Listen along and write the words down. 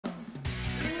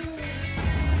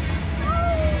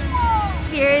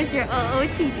Here is your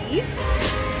OOTD.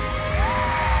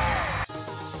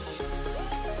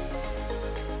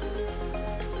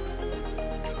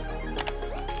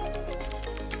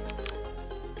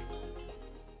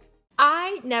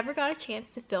 I never got a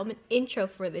chance to film an intro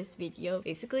for this video.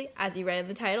 Basically, as you read in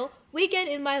the title, weekend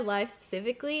in my life,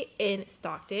 specifically in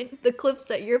Stockton. The clips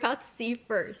that you're about to see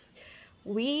first.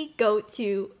 We go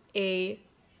to a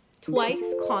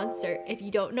Twice concert. If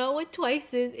you don't know what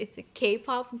Twice is, it's a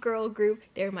K-pop girl group.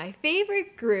 They're my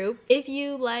favorite group. If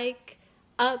you like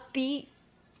upbeat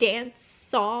dance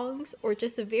songs or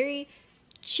just a very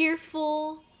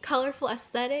cheerful, colorful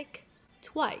aesthetic,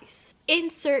 Twice.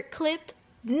 Insert clip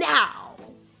now.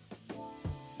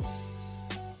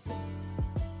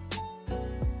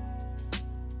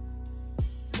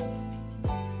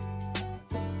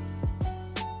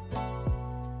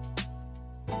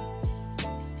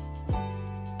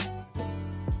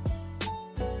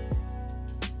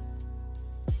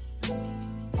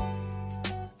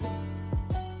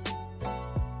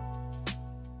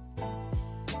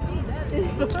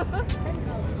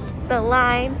 The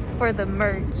line for the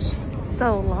merch,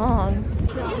 so long.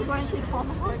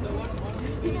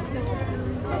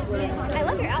 I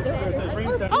love your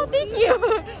outfit. Oh, thank you.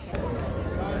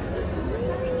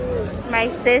 My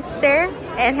sister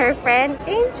and her friend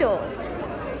Angel.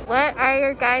 What are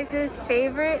your guys'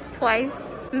 favorite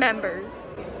Twice members?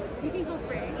 You can go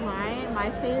first. My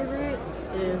favorite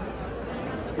is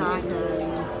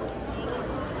Nayeon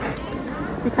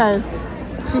because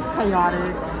she's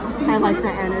chaotic. I like the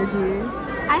energy.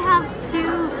 I have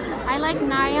two. I like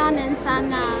Nayeon and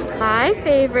Sana. My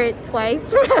favorite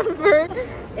Twice member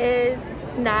is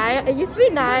Nayeon. It used to be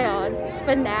Nayeon,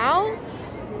 but now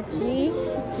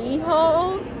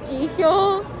Jihyo,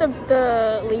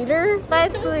 the leader.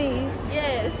 Leslie.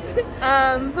 Yes.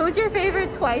 Who's your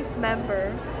favorite Twice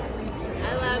member?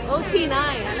 I love OT9. I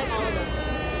like all of them.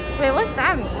 Wait, what's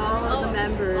that mean? All of the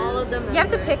members. All of them. You have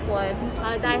to pick one.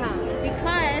 Daehan.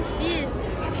 Because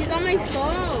she's on my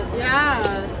phone.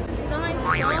 Yeah. She's on my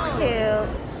phone. Cute.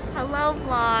 Hello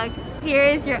vlog. Here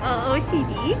is your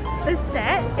OOTD. The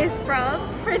set is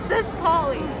from Princess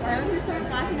Polly. Why don't you start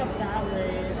backing up that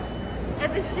way?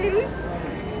 And the shoes?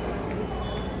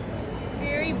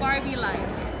 Very Barbie-like.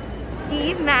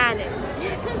 Steve Madden.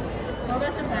 Go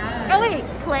get the bag. Oh wait,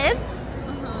 clips?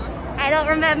 I don't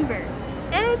remember.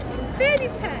 And fanny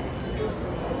pack.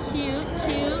 Cute,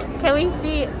 cute. Can we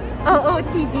see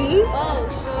OOTD? Oh,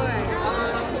 sure.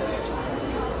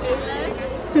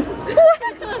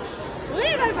 Where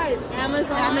did I buy it? Amazon.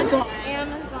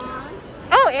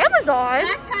 Oh, Amazon?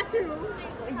 That tattoo.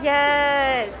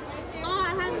 Yes. Oh,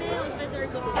 I had nails, but they're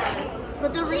gone.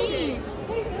 But the ring.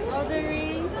 Oh, the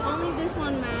rings. Only this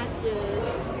one matches.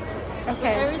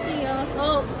 Okay. Everything else.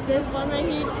 Oh, there's one right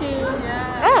here too.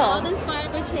 Yeah. All Oh.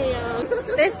 inspired by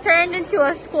Chaeyoung. This turned into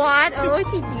a squad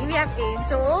OOTD. We have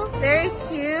Angel. Very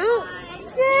cute.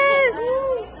 Yes.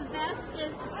 The vest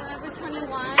is Forever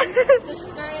 21. The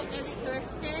skirt is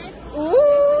thrifted. Ooh. This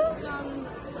is from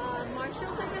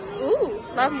Marshalls, I believe.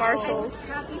 Ooh. Love Marshalls.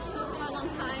 Happy Spokes for a long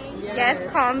time. Yes,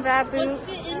 combat boot. What's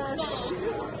the inspo?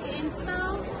 The inspo?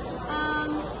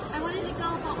 I wanted to go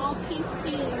for all pink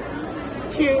theme.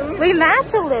 Cute. We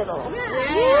match a little.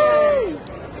 Yay!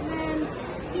 And then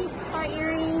pink star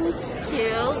earrings.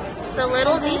 Cute. The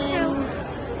little And then details.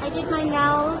 I did my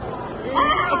nails. I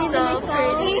did them So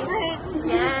myself. pretty.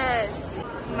 Yes.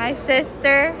 My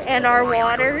sister and our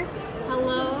waters.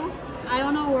 Hello. I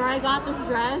don't know where I got this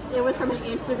dress. It was from an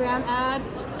Instagram ad.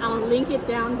 I'll link it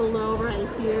down below right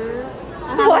here.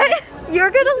 What?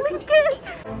 You're gonna link it?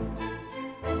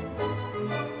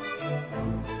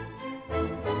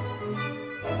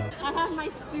 I have my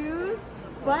shoes,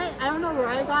 but I don't know where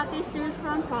I got these shoes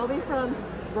from. Probably from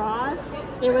Ross.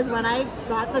 It was when I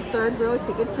got the third row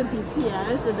tickets to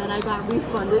BTS, and then I got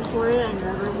refunded for it. I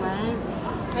never went.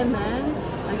 And then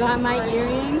I got my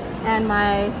earrings and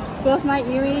both my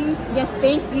earrings. Yes,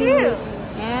 thank you. Cute.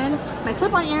 And my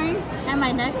clip-on earrings and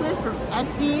my necklace from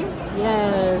Etsy.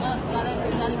 Yes. You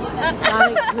gotta get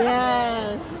that.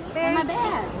 Yes. And my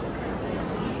bag.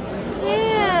 Ew.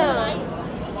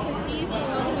 She's the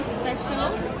one who's special.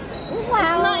 Wow.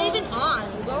 It's not even on.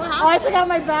 Go Oh, I took out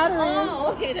my batteries.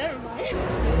 Oh, okay, never mind.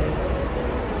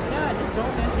 Yeah, just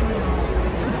don't mention me.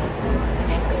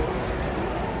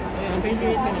 Yeah, I'm pretty sure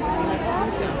he's gonna be like,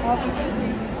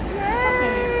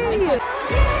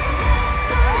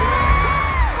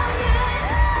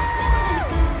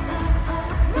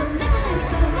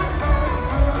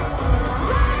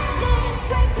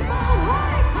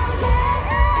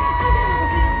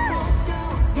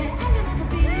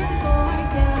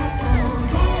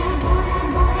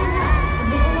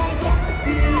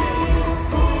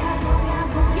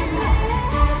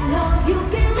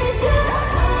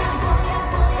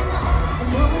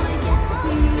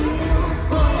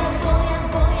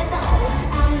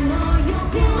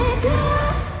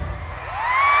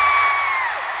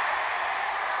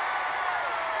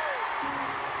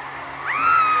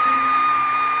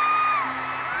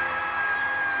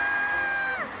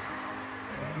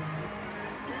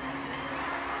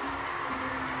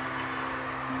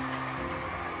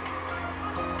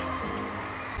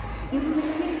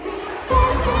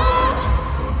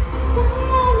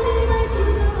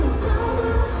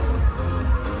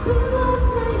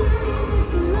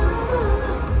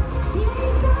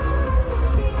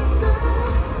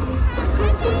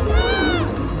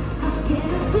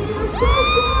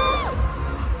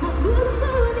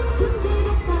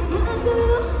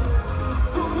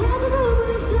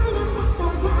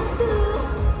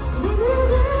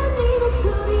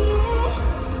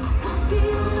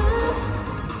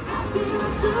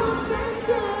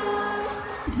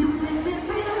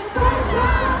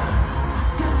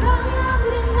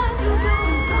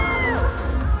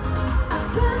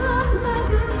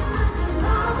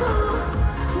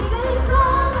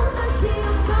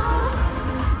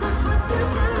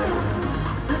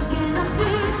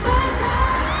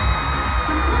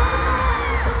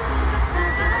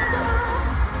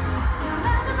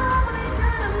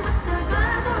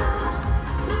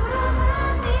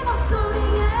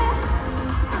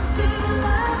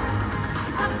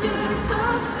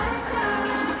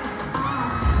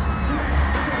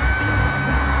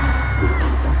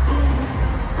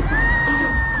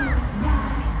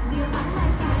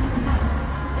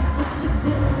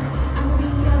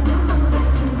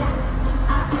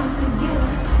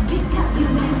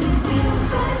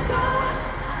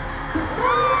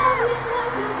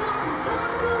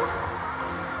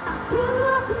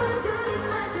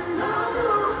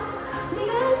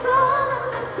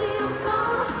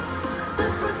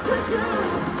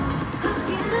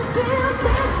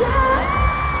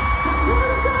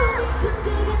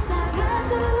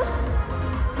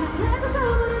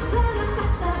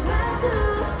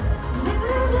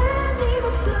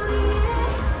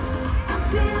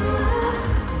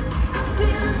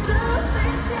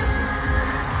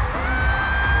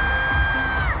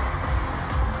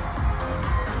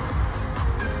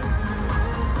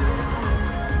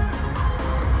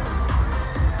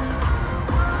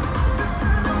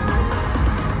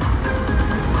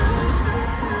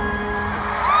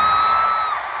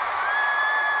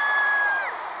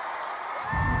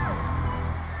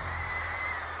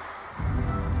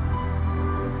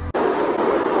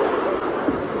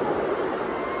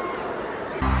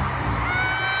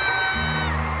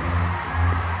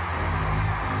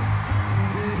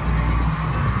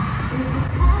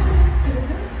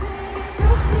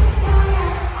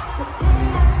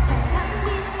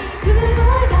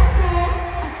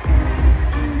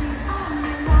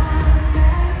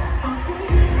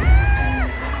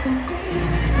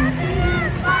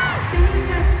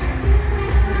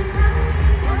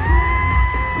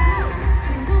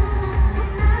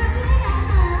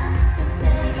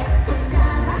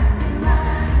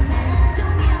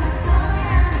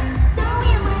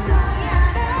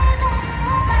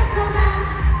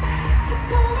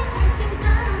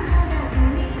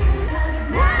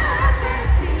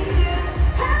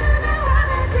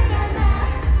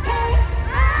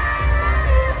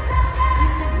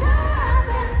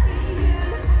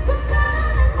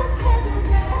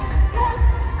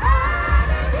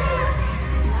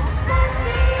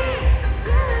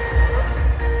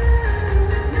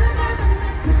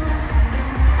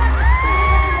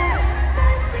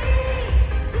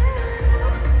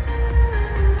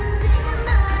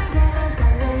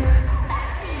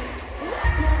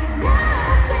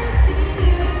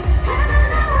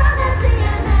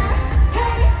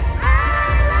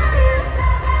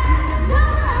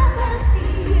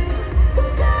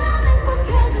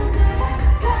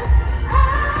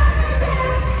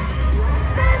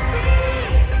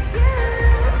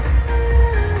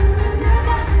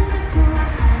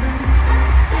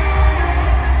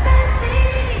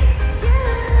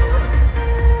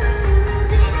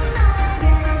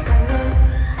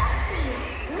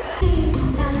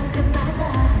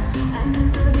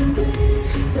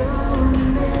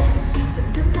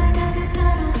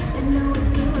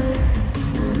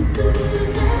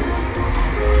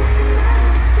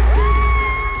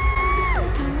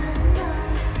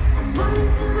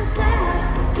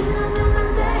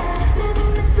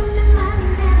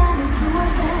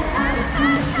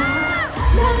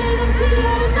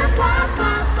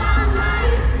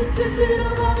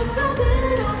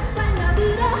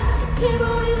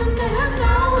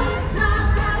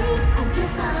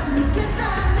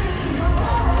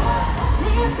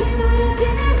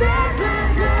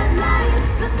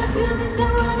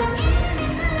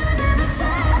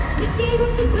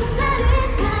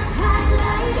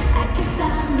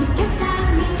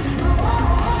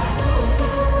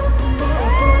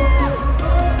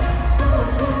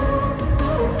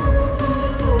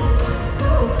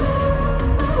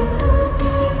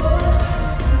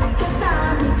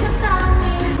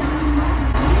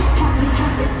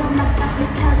 so much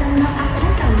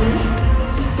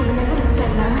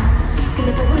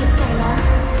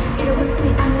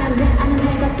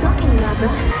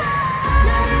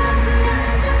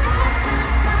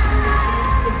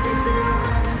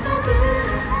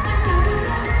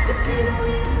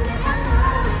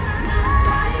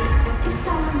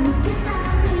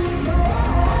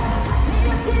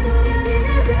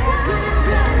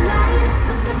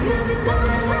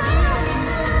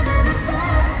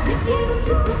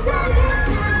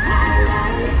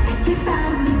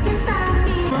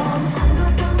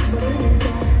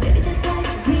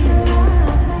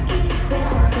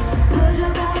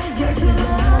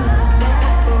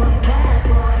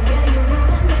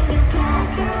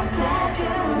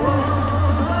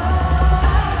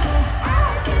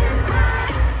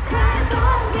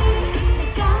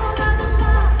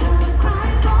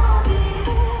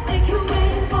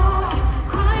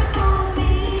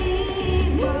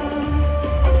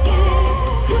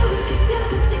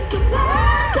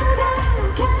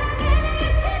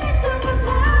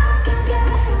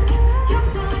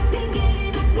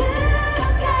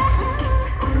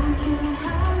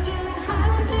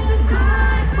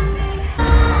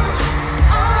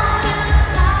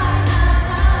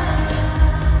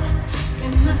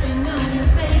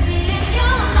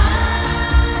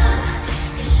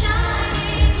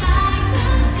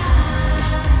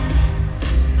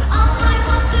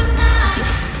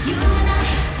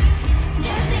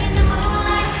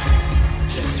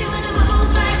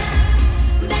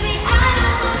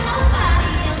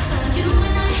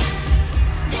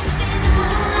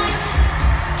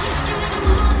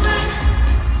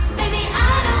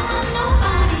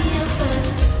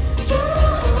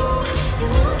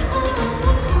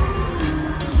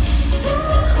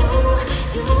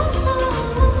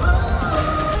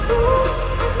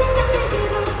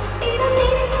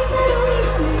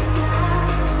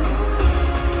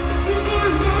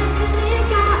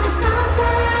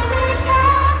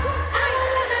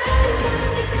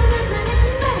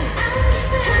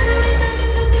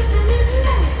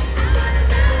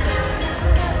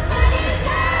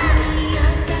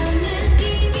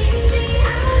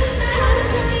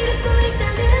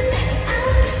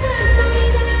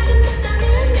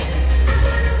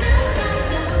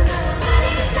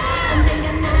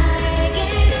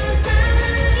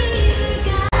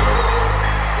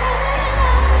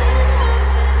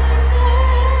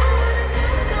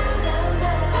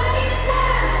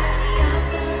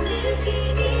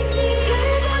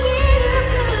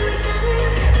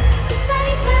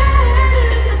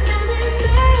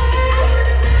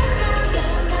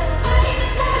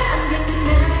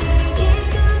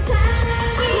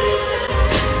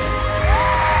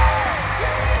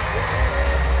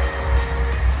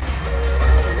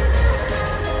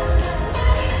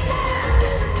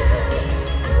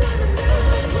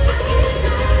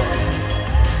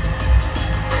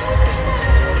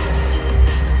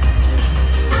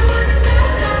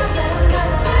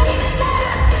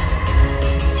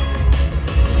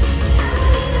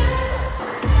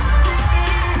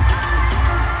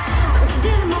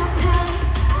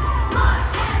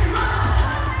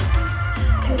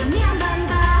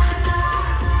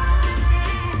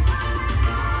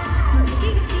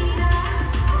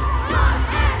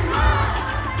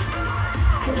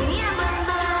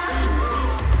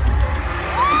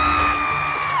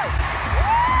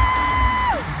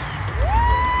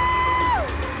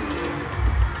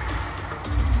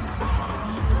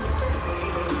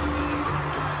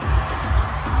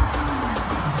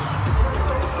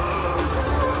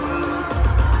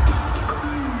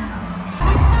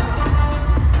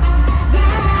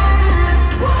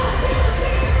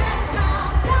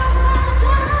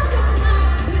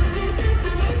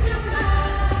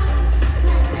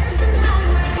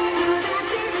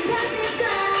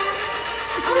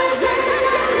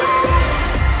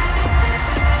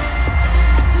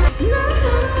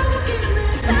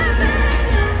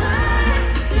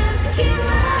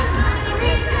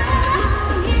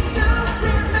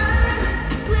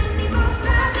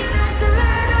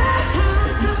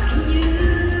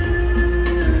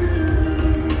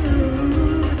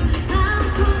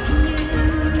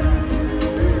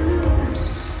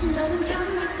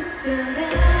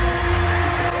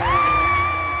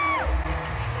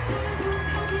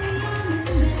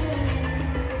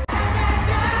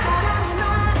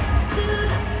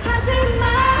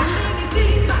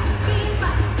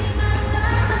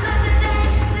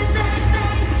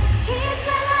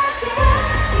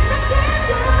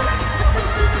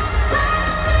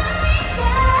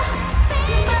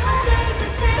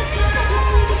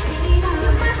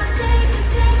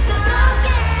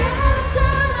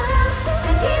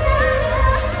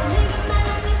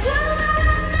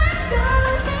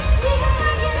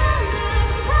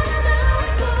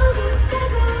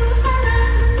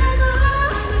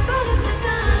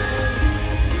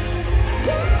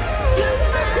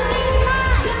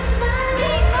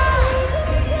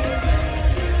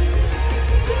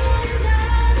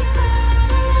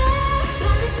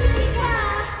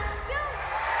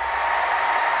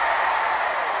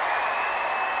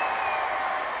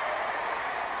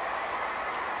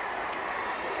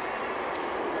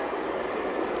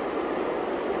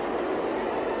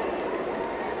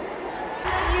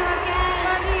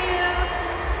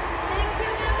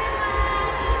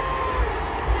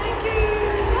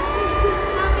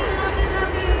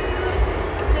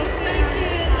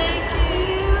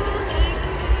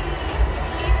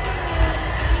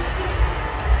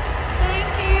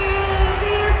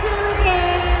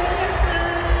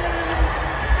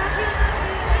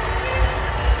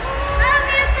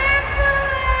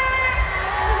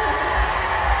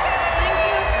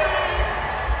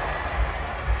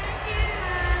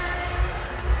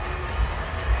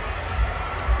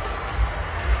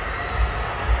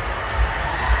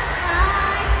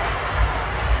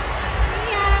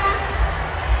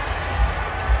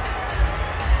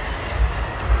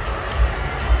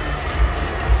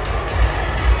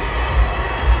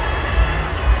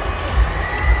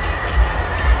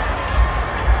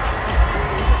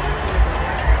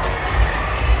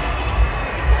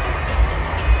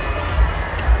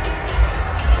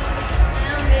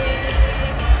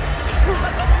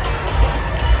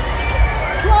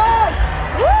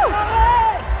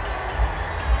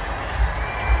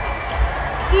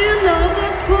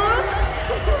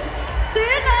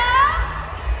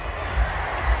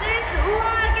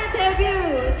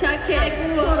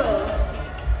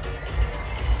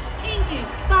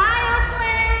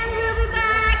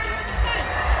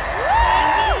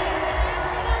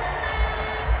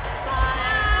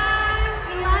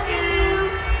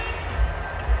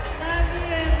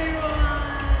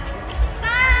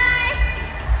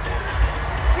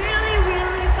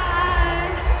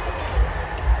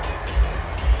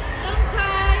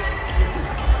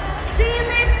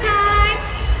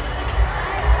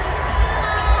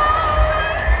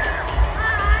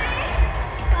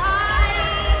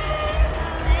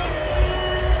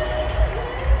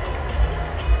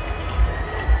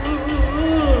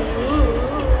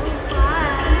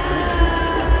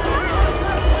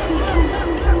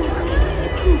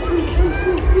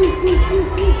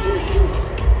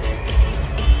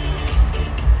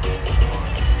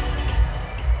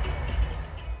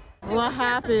What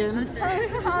happened?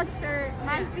 Concert.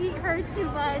 My feet hurt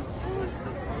too much.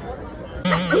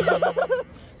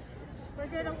 We're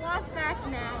gonna walk back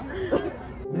now.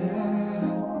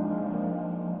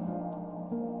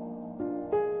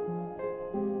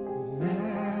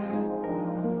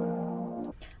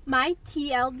 My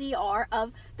TLDR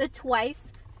of the Twice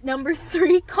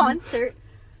 #3 concert.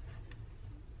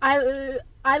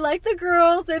 I like the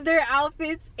girls and their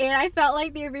outfits, and I felt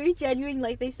like they were very genuine.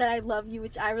 Like they said, "I love you,"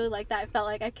 which I really like. That I felt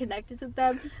like I connected with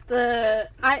them.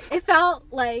 It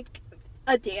felt like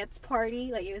a dance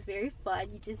party. Like it was very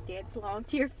fun. You just dance along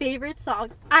to your favorite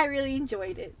songs. I really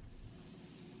enjoyed it.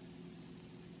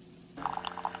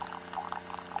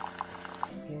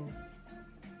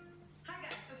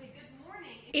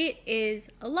 It is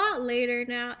a lot later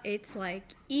now. It's like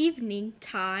evening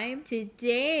time.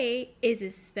 Today is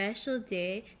a special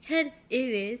day because it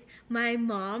is my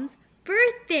mom's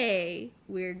birthday.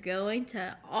 We're going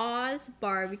to Oz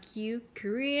Barbecue,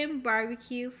 Korean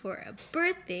barbecue, for a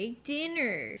birthday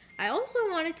dinner. I also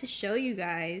wanted to show you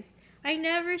guys, I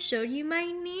never showed you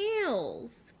my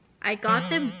nails. I got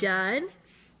them done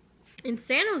in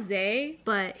San Jose,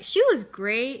 but she was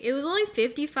great. It was only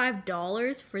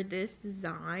 $55 for this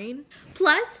design.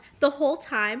 Plus, the whole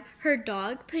time, her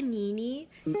dog Panini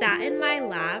sat in my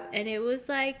lap, and it was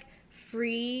like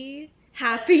free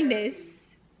happiness.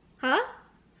 Huh?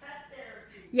 Pet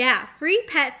therapy. Yeah, free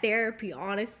pet therapy,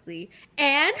 honestly.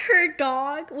 And her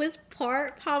dog was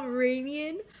part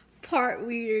Pomeranian, part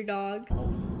wiener dog.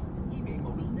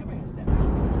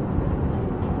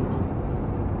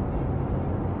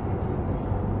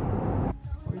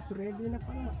 Ready na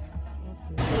pala.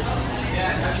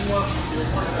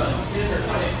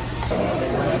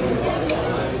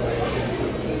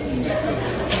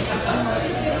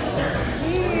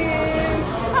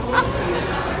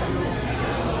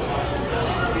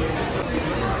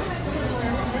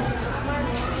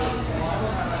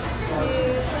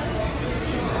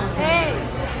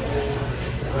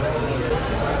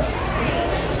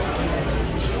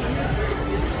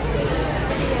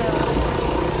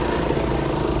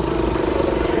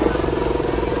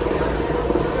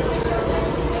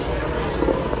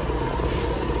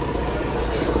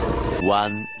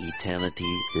 One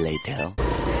eternity later. Oh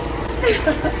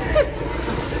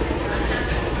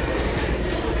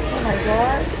my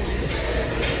god.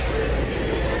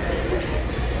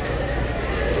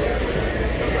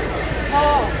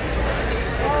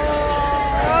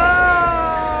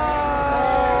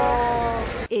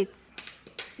 It's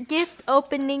gift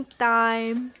opening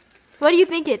time. What do you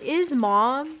think it is,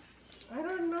 Mom? I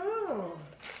don't know.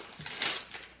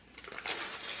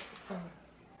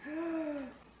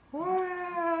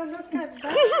 Wow, look at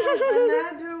that.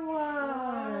 Another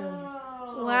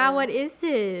one. Wow, what is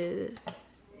it?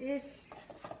 It's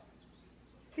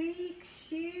thick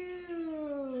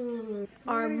shoes.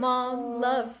 Our mom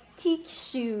loves teak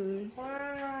shoes.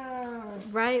 Wow.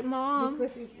 Right, Mom?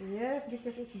 Because it's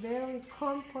very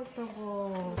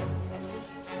comfortable.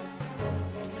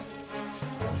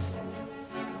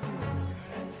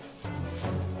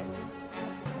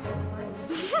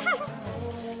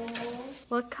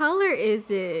 What color is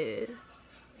it?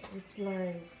 It's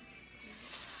like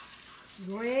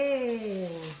gray.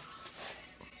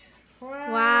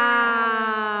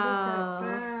 Wow.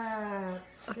 Look at that.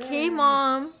 Okay, Yeah.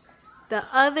 Mom. The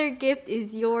other gift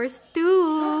is yours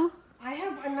too. I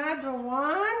have another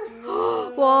one.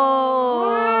 Whoa.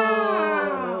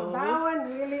 Wow. That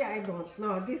one really, I don't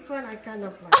know. This one I kind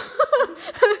of like.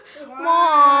 Mom,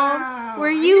 Wow. were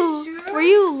Are you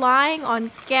sure? lying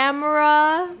on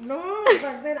camera? No,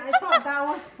 but then I thought that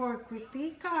was for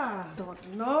Kritika. Don't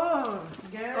know.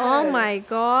 Girl. Oh my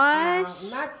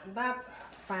gosh. Not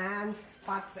pants,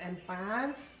 pots and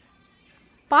pants.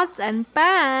 Pots and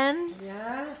pans.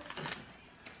 Yeah.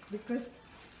 Because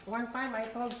one time I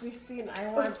told Christine I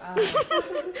want a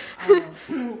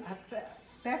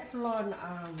Teflon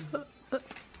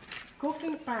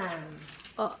cooking pan.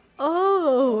 Oh.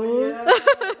 Yeah.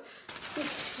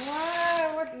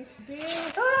 Wow, what is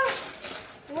this? Ah,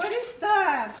 what is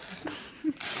that?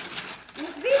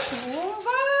 Is this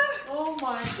Roomba? Oh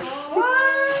my god.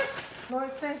 What? No,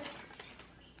 it says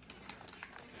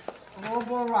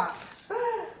Robo Rock.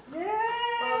 Yay!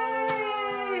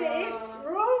 It's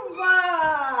Roomba!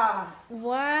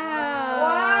 Wow.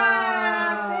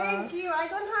 Wow! Thank you. I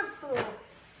don't have to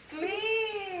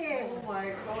clean. Oh my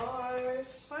gosh.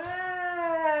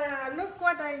 Wow! Look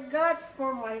what I got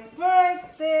for my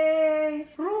birthday.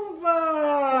 Roomba!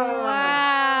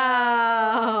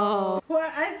 Wow. Well,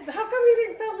 how come you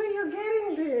didn't tell me you're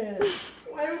getting this?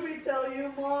 Why would we tell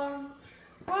you, Mom?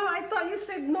 Well, I thought you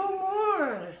said no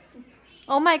more.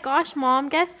 Oh my gosh, Mom,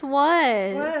 guess what?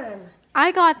 When?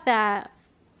 I got that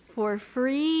for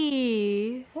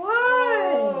free.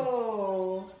 Why?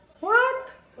 Oh. What?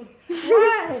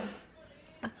 Why?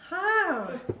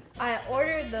 How? I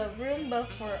ordered the Roomba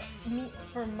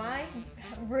for my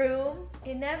room.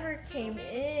 It never came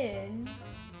in.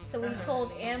 So we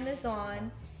told Amazon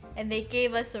and they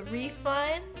gave us a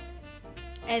refund.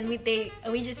 And we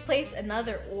just placed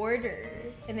another order.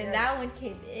 And then that one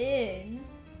came in.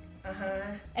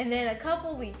 And then a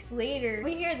couple weeks later,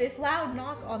 we hear this loud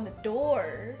knock on the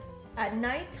door at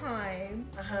nighttime.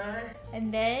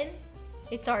 And then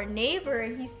it's our neighbor,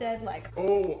 and he said like,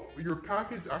 "Oh, your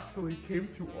package actually came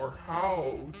to our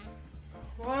house."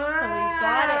 Wow. so we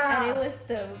got it, and it was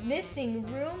the missing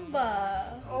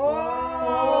Roomba.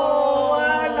 Oh,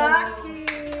 lucky.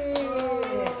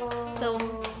 So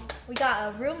we got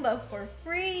a Roomba for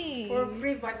free. For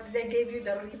free, but they gave you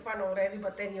the refund already,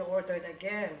 but then you ordered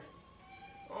again.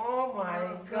 Oh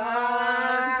my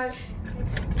gosh.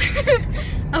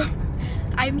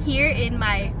 I'm here in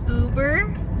my Uber.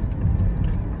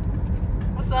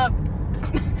 What's up?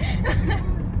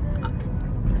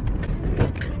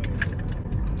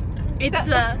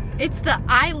 It's the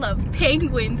I love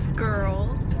penguins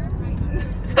girl.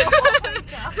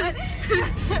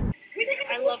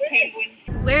 I love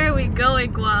penguins. Where are we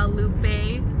going,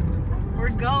 Guadalupe? We're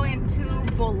going to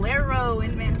Bolero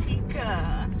in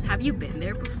Manteca. Have you been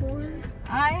there before?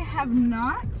 I have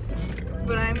not,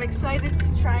 but I'm excited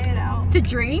to try it out. To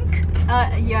drink?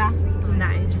 Yeah.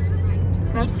 Nice.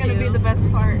 That's gonna be the best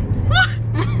part.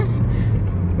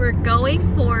 We're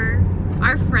going for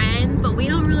our friend, but we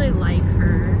don't really like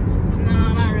her.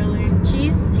 No, not really.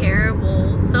 She's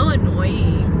terrible, so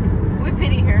annoying. We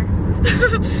pity her.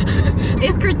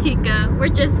 It's Kritika, we're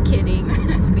just kidding.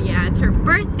 But yeah, it's her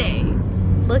birthday.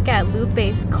 Look at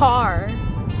Lupe's car.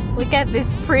 Look at this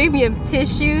premium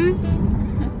tissues.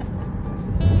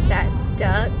 That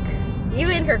duck.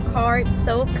 Even her car, it's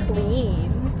so clean.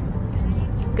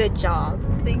 Good job.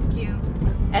 Thank you.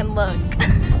 And look,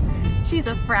 she's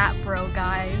a frat bro,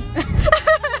 guys.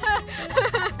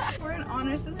 We're an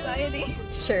honor society.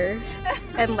 Sure.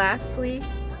 And lastly,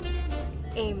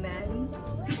 amen.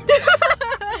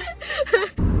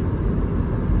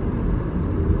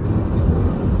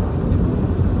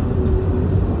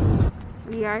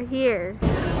 We are here.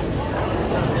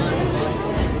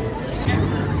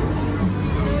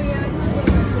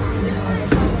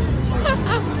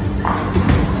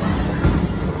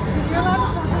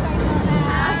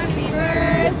 Happy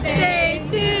birthday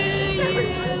to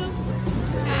you.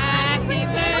 Happy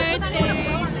birthday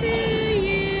to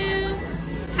you.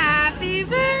 Happy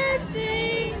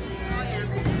birthday.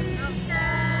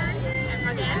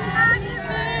 Happy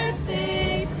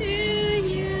birthday to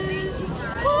you.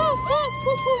 Woo, woo,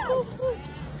 woo, woo, woo, woo.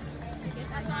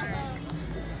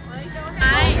 I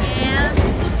am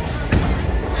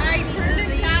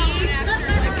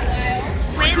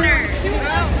winner.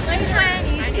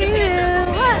 22.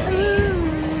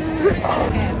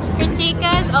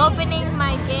 Kritika's opening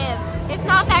my gift. It's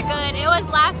not that good. It was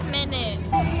last minute.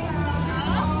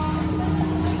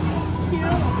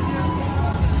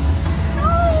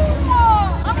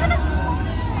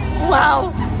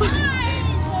 Wow.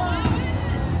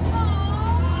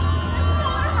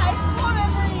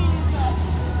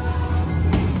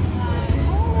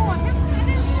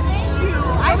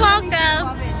 You're welcome.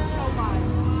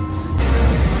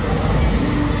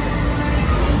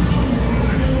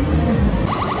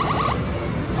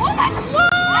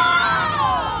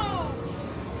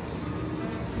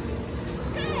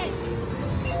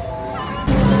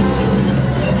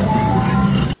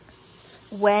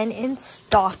 When in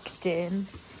Stockton.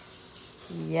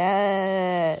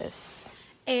 Yes.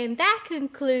 And that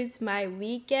concludes my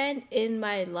weekend in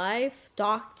my life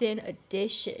Stockton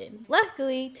edition.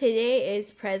 Luckily, today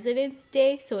is President's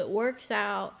Day, so it works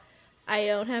out. I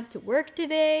don't have to work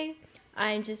today.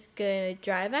 I'm just gonna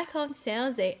drive back home to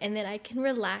San Jose and then I can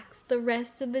relax the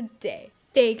rest of the day.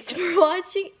 Thanks for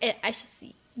watching and I shall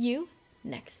see you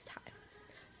next time.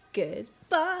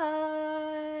 Goodbye.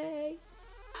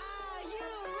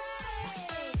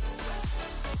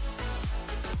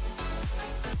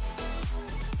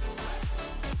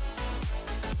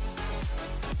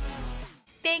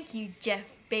 Thank you, Jeff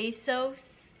Bezos.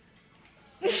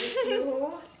 Thank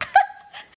you.